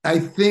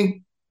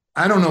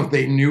I don't know if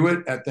they knew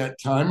it at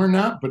that time or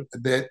not, but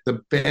that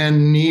the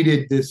band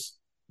needed this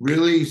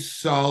really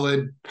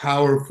solid,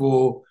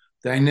 powerful,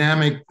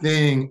 dynamic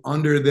thing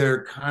under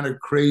their kind of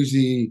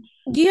crazy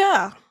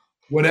Yeah.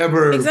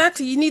 whatever.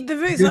 Exactly. You need the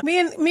roots. Like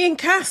me and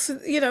Cass,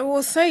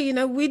 will say,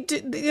 we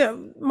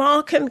do,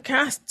 Mark and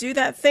Cass do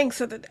that thing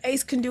so that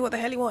Ace can do what the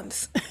hell he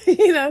wants,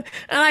 and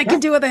I can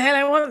do what the hell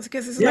I want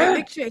because it's like Yeah,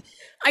 literally,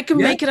 I can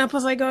yeah, make it up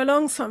as I go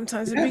along.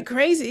 Sometimes it'd be yeah.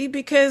 crazy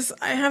because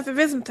I have the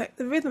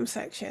the rhythm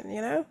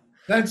section,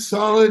 That's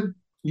solid.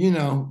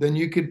 Then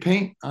you could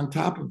paint on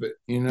top of it.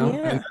 And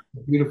Yeah. that's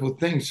a beautiful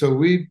thing. So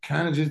we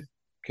kind of just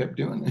kept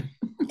doing it.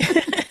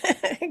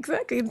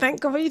 Exactly.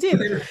 Thank God you did.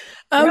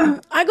 Yeah,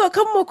 I got a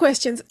couple more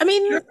questions. I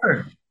mean,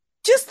 sure.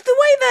 just the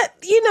way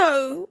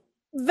that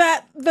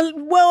that the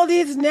world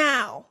is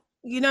now,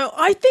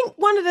 I think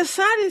one of the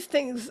saddest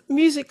things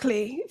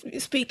musically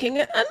speaking,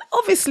 and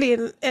obviously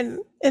in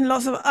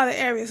lots of other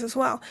areas as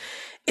well,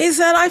 is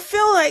that I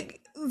feel like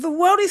the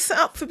world is set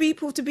up for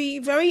people to be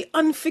very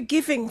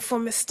unforgiving for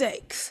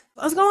mistakes.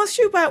 I was going to ask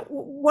you about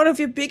one of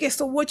your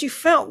biggest, or what you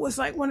felt was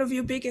like one of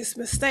your biggest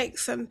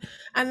mistakes, and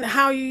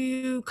how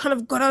you kind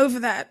of got over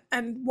that,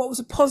 and what was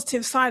a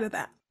positive side of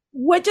that.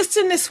 We're just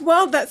in this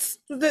world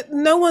that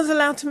no one's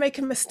allowed to make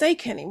a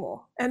mistake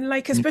anymore, and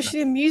like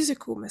especially a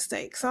musical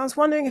mistake. So I was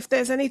wondering if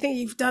there's anything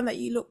you've done that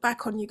you look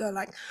back on, you go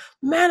like,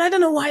 man, I don't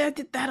know why I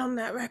did that on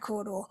that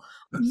record, or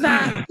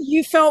that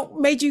you felt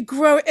made you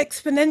grow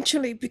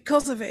exponentially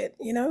because of it.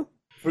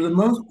 For the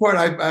most part,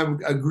 I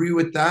agree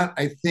with that.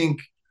 I think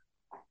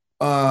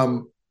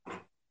um,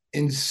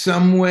 in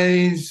some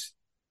ways,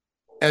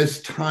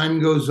 as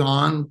time goes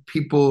on,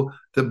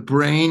 the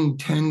brain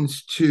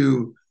tends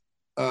to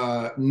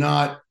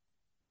not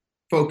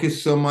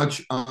focus so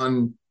much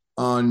on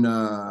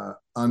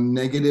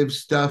negative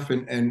stuff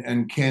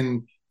and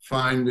can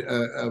find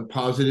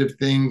positive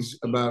things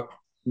about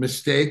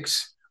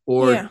mistakes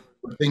Yeah.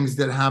 or things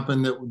that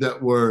happened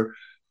that were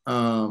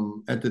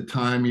at the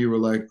time you were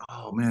like,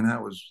 oh man,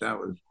 that was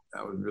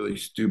really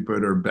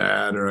stupid or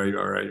bad or I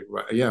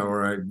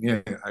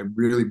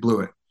really blew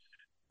it.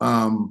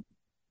 Um,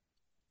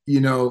 you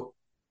know,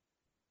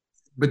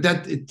 but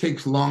that it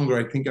takes longer.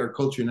 I think our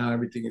culture now,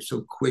 everything is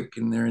so quick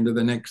and they're into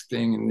the next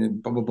thing and then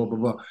blah blah blah blah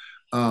blah.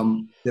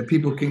 that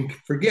people can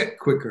forget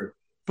quicker.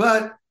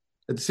 But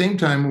at the same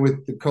time,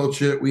 with the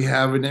culture that we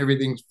have and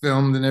everything's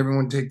filmed and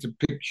everyone takes a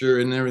picture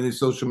and everything,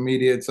 social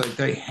media, it's like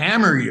they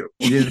hammer you.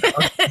 You know,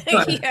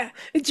 like, Yeah.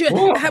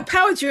 whoa,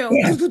 Power drill.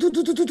 yeah,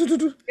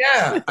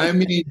 yeah. I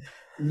mean,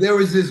 there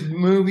was this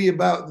movie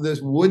about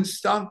this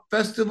Woodstock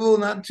festival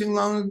not too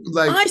long.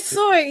 Like, I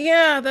saw it.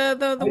 Yeah,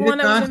 the I did one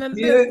that was not in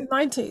see the it.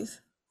 90s.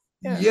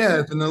 Yeah.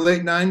 Yes, in the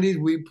late '90s,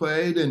 we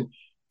played,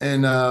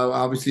 and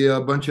obviously a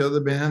bunch of other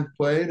bands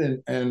played,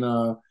 and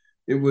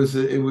it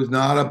was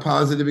not a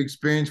positive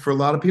experience for a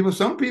lot of people.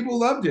 Some people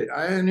loved it.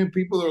 I knew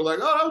people that were like,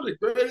 "Oh, that was the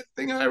greatest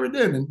thing I ever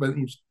did." And but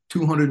it's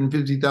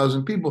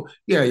 250,000 people.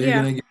 Yeah, you're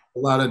Yeah. gonna get a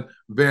lot of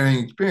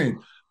varying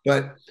experience.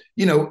 But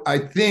I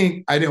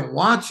think I didn't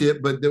watch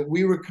it, but that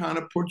we were kind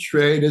of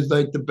portrayed as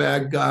like the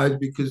bad guys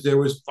because there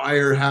was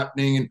fire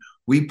happening, and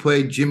we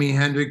played Jimi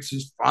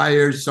Hendrix's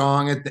Fire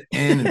song at the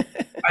end. And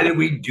why did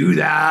we do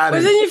that? Well,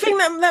 And then you think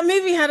that that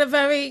movie had a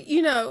very,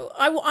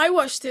 I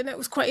watched it and it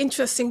was quite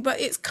interesting, but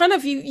it's kind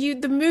of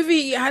the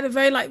movie had a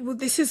very like, well,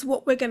 this is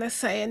what we're going to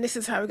say and this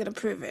is how we're going to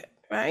prove it,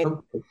 right?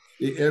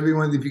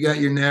 everyone, if you got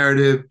your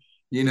narrative,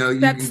 you can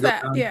That's go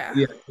that. down. Yeah.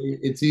 Yeah,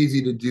 it's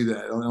easy to do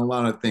that on a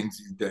lot of things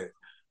these days,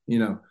 you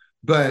know.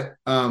 But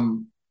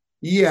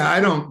yeah, I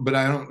don't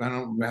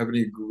have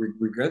any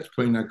regrets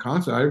playing that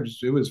concert.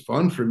 It was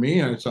fun for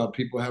me. I saw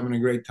people having a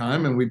great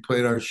time, and we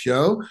played our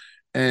show,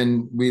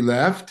 and we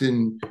left,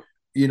 and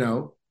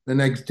the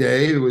next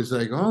day it was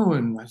like, oh,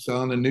 and I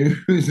saw on the news,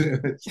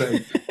 it's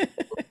like,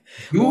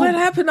 What you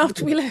happened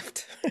after we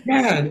left?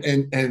 yeah,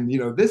 and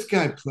this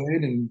guy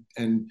played,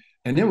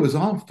 and it was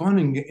all fun,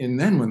 and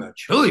then when the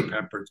Chili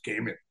Peppers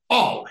came in,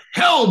 all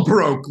hell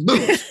broke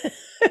loose.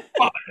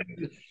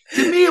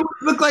 To me, it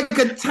looked like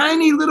a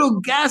tiny little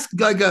gas,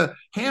 like a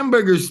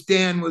hamburger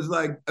stand was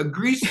like a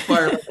grease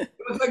fire. It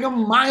was like a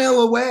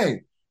mile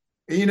away.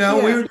 We Yeah.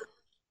 were,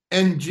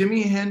 and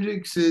Jimi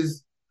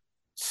Hendrix's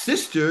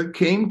sister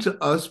came to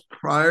us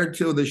prior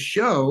to the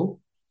show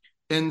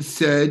and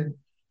said,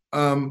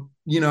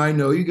 I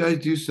know you guys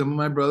do some of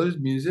my brother's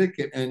music,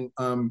 and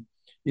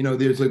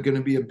there's going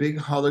to be a big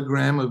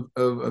hologram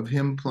of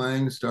him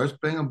playing Star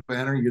Spangled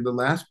Banner. You're the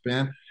last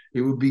band.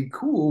 It would be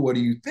cool. What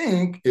do you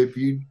think if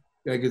you,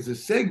 like, as a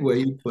segue,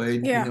 you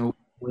played, Yeah.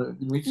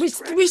 we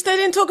Which they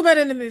didn't talk about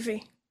in the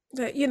movie.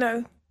 That,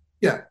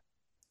 yeah,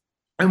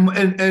 and we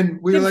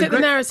were didn't like, fit the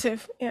great,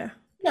 narrative. Yeah.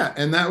 yeah,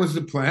 and that was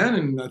the plan,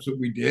 and that's what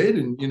we did,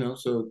 and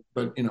so,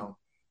 but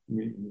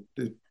we,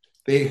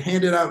 they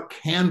handed out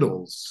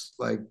candles,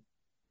 like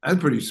that's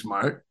pretty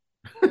smart.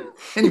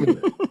 Anyway,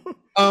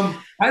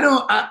 I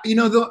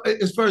don't, though,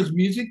 as far as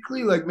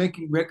musically, like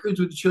making records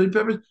with the Chili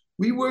Peppers,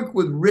 we worked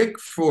with Rick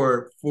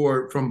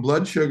from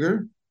Blood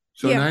Sugar,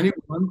 so Yeah.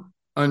 '91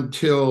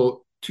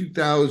 until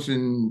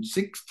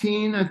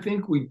 2016, I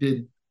think we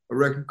did a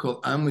record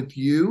called "I'm With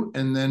You,"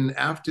 and then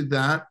after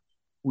that,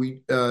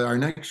 we our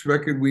next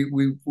record, we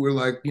were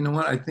like, you know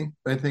what, I think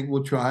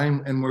we'll try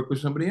and work with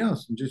somebody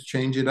else and just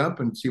change it up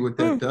and see what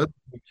that Mm. does,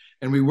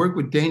 and we worked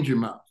with Danger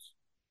Mouse.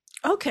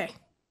 Okay.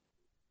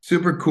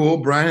 Super cool.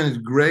 Brian is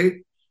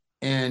great,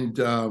 and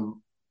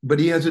but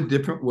he has a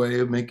different way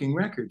of making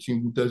records. He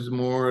does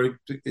more.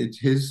 It's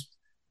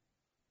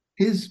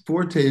his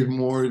forte is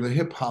more the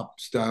hip hop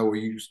style, where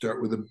you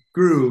start with a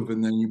groove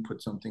and then you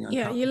put something on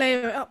Yeah, top you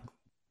layer it up.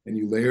 and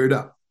you layer it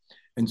up.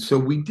 And so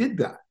we did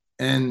that,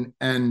 and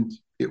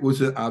it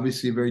was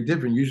obviously very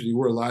different. Usually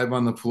we're live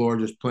on the floor,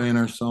 just playing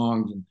our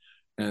songs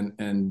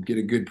and get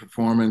a good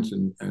performance,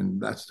 and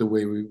that's the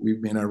way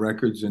we've made our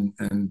records, and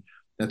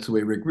that's the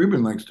way Rick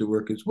Rubin likes to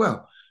work as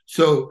well.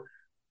 So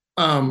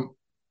um,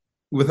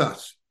 with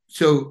us.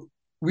 So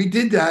we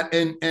did that,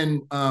 and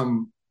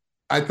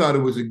I thought it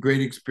was a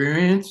great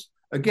experience.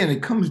 Again,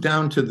 it comes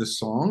down to the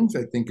songs.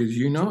 I think, as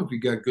you know, if you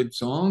got good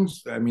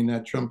songs, I mean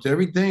that trumps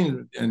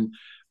everything.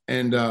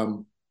 And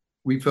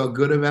we felt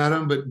good about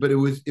them, but it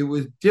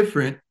was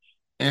different,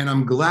 and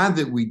I'm glad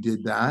that we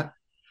did that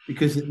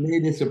because it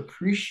made us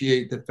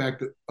appreciate the fact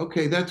that,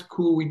 okay, that's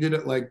cool. We did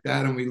it like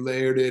that, and we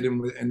layered it,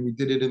 and we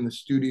did it in the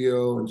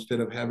studio instead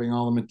of having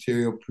all the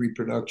material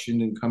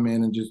pre-production and come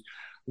in and just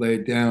lay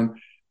it down.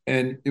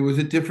 And it was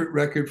a different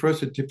record for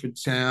us, a different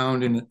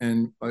sound,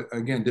 and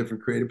again,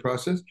 different creative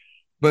process.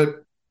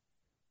 But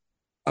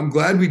I'm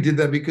glad we did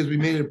that because we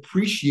made it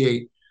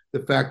appreciate the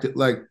fact that,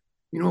 like,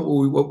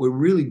 what we're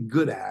really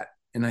good at,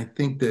 and I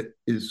think that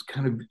is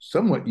kind of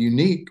somewhat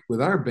unique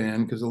with our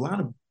band, because a lot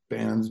of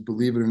bands,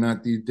 believe it or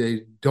not, these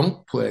days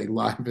don't play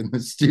live in the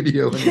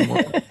studio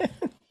anymore.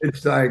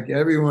 It's like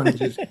everyone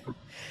just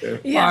their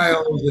Yeah.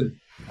 files, and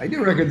I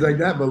do records like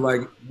that, but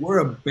like we're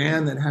a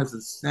band that has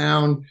a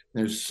sound.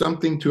 There's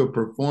something to a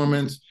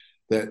performance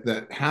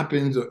that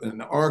happens,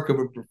 an arc of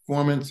a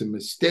performance, and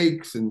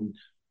mistakes and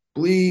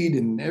bleed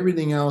and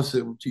everything else.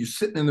 That you're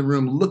sitting in the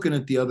room looking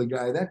at the other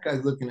guy. That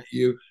guy's looking at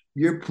you.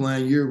 You're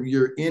playing.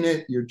 You're in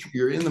it.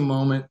 You're in the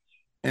moment,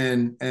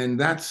 and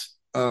that's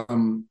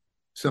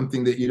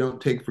something that you don't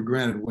take for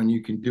granted when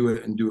you can do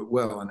it and do it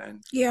well.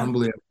 And Yeah.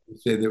 humbly, I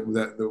would say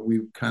that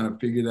we've kind of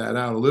figured that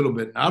out a little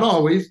bit. Not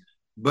always,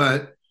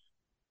 but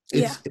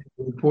Yeah. it's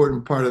an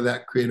important part of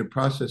that creative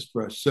process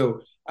for us.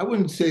 So I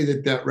wouldn't say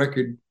that that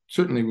record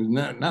certainly was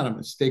not a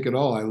mistake at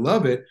all. I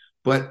love it,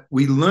 but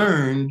we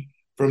learned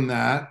from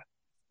that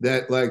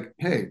like,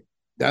 hey,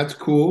 that's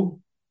cool,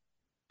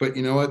 but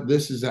you know what?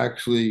 This is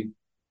actually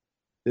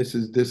this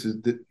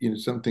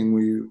is something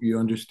where you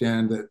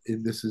understand that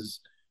this is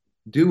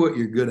do what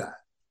you're good at.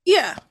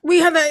 Yeah, we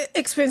had that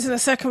experience in the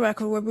second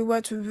record where we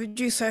worked with a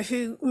producer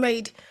who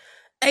made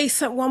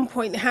Ace at one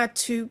point had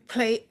to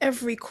play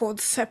every chord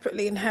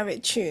separately and have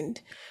it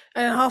tuned.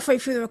 And halfway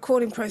through the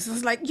recording process, I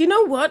was like, you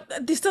know what?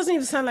 This doesn't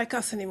even sound like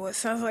us anymore. It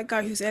sounds like a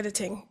guy who's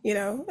editing, you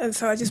know? And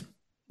so I just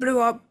blew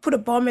up, put a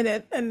bomb in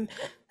it and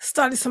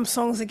started some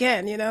songs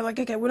again, you know? Like,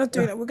 okay, we're not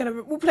doing it. We'll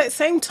play at the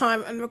same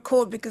time and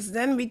record because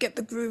then we get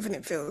the groove and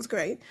it feels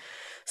great.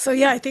 So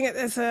yeah, I think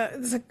it's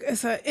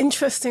a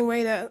interesting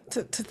way to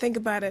think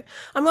about it.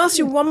 I'm gonna ask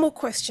you one more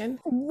question.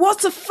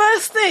 What's the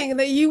first thing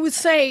that you would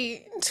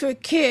say to a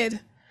kid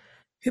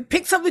who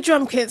picks up the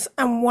drum kits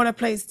and want to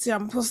play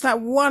drums? What's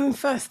that one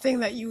first thing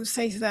that you would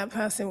say to that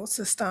person? What's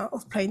the start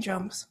of playing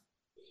drums?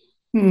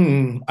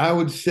 I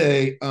would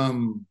say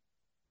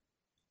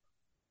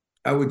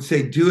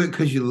do it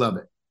because you love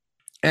it.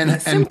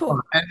 It's simple.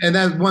 And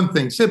that's one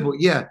thing. Simple,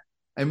 yeah.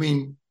 I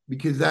mean,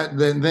 because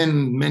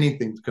then many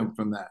things come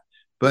from that.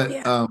 But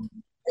Yeah.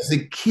 as a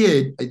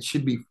kid, it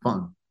should be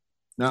fun,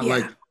 not Yeah.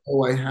 like,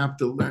 oh, I have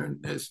to learn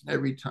this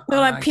every time.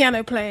 Not like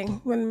piano playing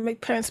when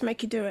parents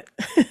make you do it.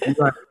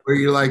 Right, where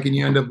you're like, and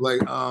you end up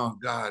like, oh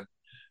God.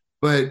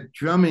 But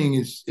drumming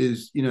is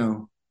there's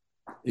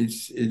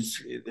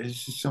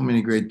just so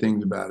many great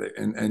things about it,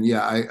 and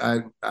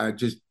yeah, I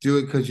just do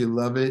it because you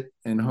love it,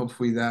 and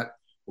hopefully that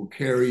will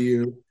carry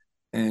you,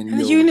 and And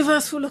the you'll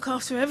universe will look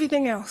after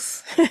everything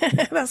else.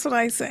 That's what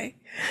I say.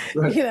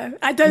 right. You know,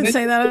 I don't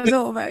say that at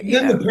all, but you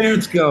Then know, the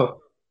parents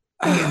go,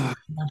 oh, yeah.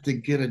 I have to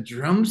get a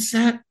drum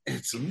set.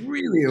 It's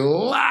really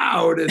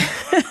loud. And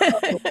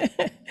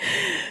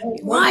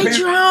Why parent,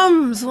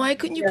 drums? Why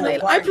couldn't you yeah, play?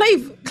 I why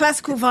played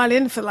classical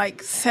violin for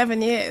like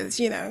 7 years,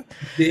 you know.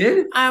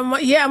 did?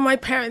 Yeah, my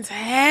parents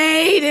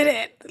hated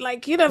it.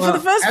 Like, you know, for the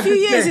Well, first as few a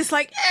years, kid, it's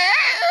like,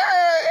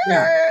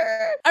 yeah,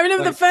 I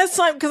remember the like first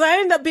time because I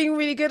ended up being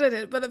really good at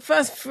it. But the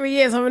first 3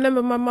 years, I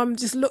remember my mum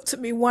just looked at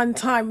me one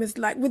time with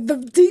like with the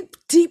deep,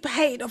 deep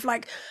hate of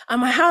like,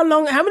 how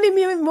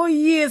many more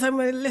years I'm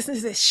going to listen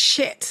to this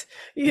shit,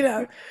 you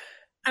know?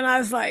 And I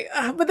was like,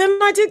 but then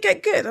I did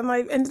get good, and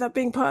I ended up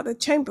being part of the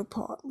chamber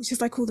part, which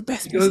is like all the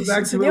best it goes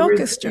back musicians to in the what we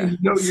were saying. orchestra.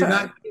 You're So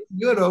not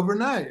good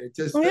overnight. It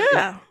just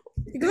yeah,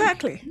 it takes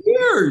exactly.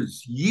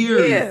 years,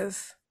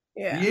 Years.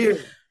 Yeah.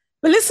 years.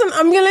 But listen,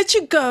 I'm gonna let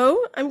you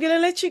go. I'm gonna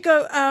let you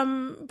go.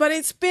 But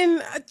it's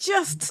been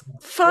just My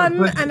fun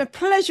and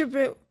pleasure.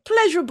 a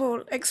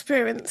pleasurable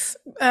experience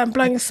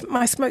blowing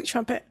my smoke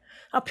trumpet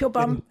up your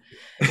bum.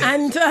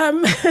 And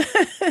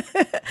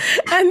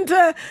and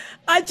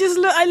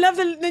I love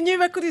the new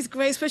record is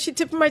great, especially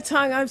Tip of My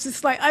Tongue. I was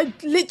just like I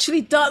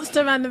literally danced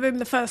around the room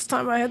the first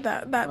time I heard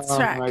that Oh my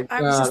track.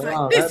 I was just God! like,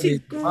 Wow, this that is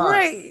means a lot.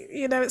 great.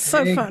 You know, it's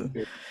so Thank fun.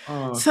 you.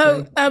 Oh,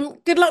 So thank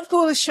you. good luck for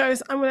all the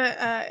shows. I'm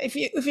gonna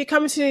if you're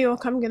coming to New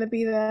York, I'm gonna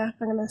be there.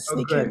 I'm gonna Oh,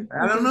 sneak great. in I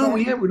and don't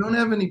be know. there. We don't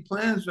have any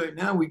plans right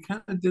now. We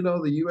kind of did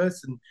all the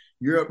U.S. and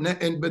Europe,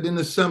 but in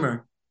the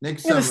summer,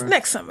 next Yeah, this summer,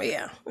 next summer,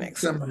 yeah.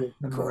 Next summer summer. will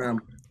come Cool.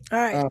 around. All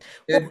right. And,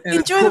 Well, and of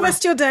enjoy the course,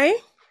 rest of your day.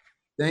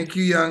 thank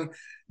you,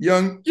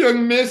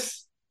 young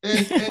Miss,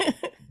 and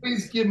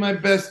please give my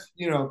best,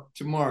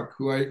 to Mark,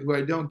 who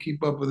I don't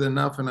keep up with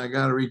enough, and I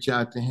got to reach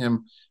out to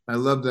him. I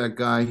love that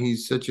guy.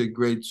 He's such a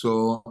great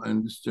soul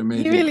and just an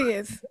He amazing. really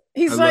is. I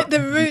He's love like the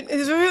him. root.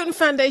 His root and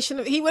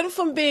foundation. He went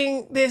from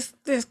being this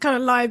kind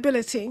of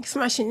liability,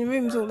 smashing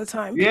rooms all the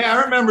time, Yeah,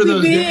 I remember to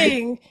those days.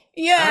 being I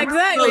yeah, remember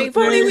those exactly.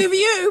 Probably days. with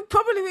you.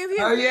 Probably with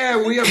Oh you. yeah,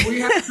 we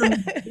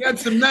had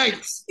some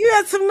nights. You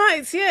had some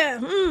nights, yeah.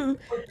 Mm.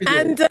 Of course we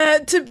did.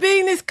 And to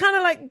being this kind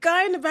of like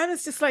guy in the band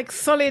is just like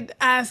solid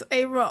as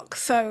a rock.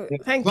 So Yeah.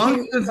 As thank long as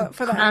you he doesn't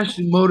for that. crash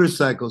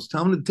motorcycles,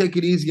 tell him to take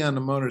it easy on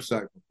the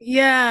motorcycle.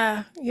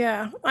 Yeah,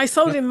 yeah. I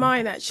sold That's him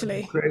mine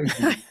actually. crazy.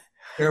 I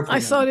Careful now.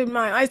 sold him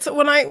mine.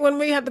 When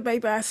we had the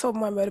baby, I sold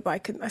my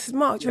motorbike, and I said,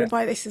 "Mark, do you Yeah, want to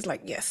buy this?" He's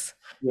like, "Yes."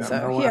 yeah. So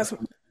My he wife. has.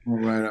 All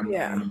right, I'm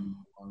Yeah, a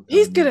long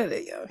he's time good ago. at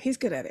it, yo. He's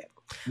good at it.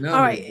 All No,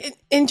 right. he's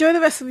Enjoy the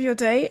rest of your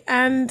day,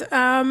 and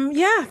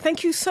yeah,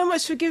 thank you so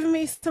much for giving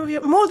me some of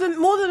your more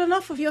than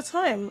enough of your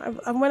time.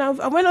 I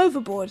went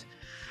overboard.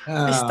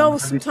 I stole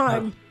some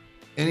time,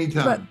 but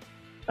anytime.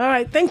 all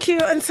right. Thank you,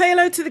 and say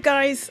hello to the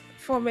guys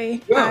for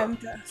me, Well, and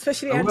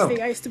especially I will.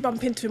 Anthony. I used to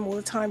bump into him all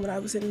the time when I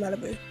was in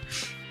Malibu.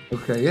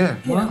 Okay, yeah.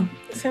 Yeah, Well,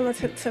 Sam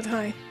said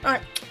hi. All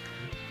right,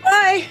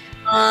 bye.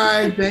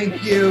 bye.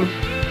 Thank you.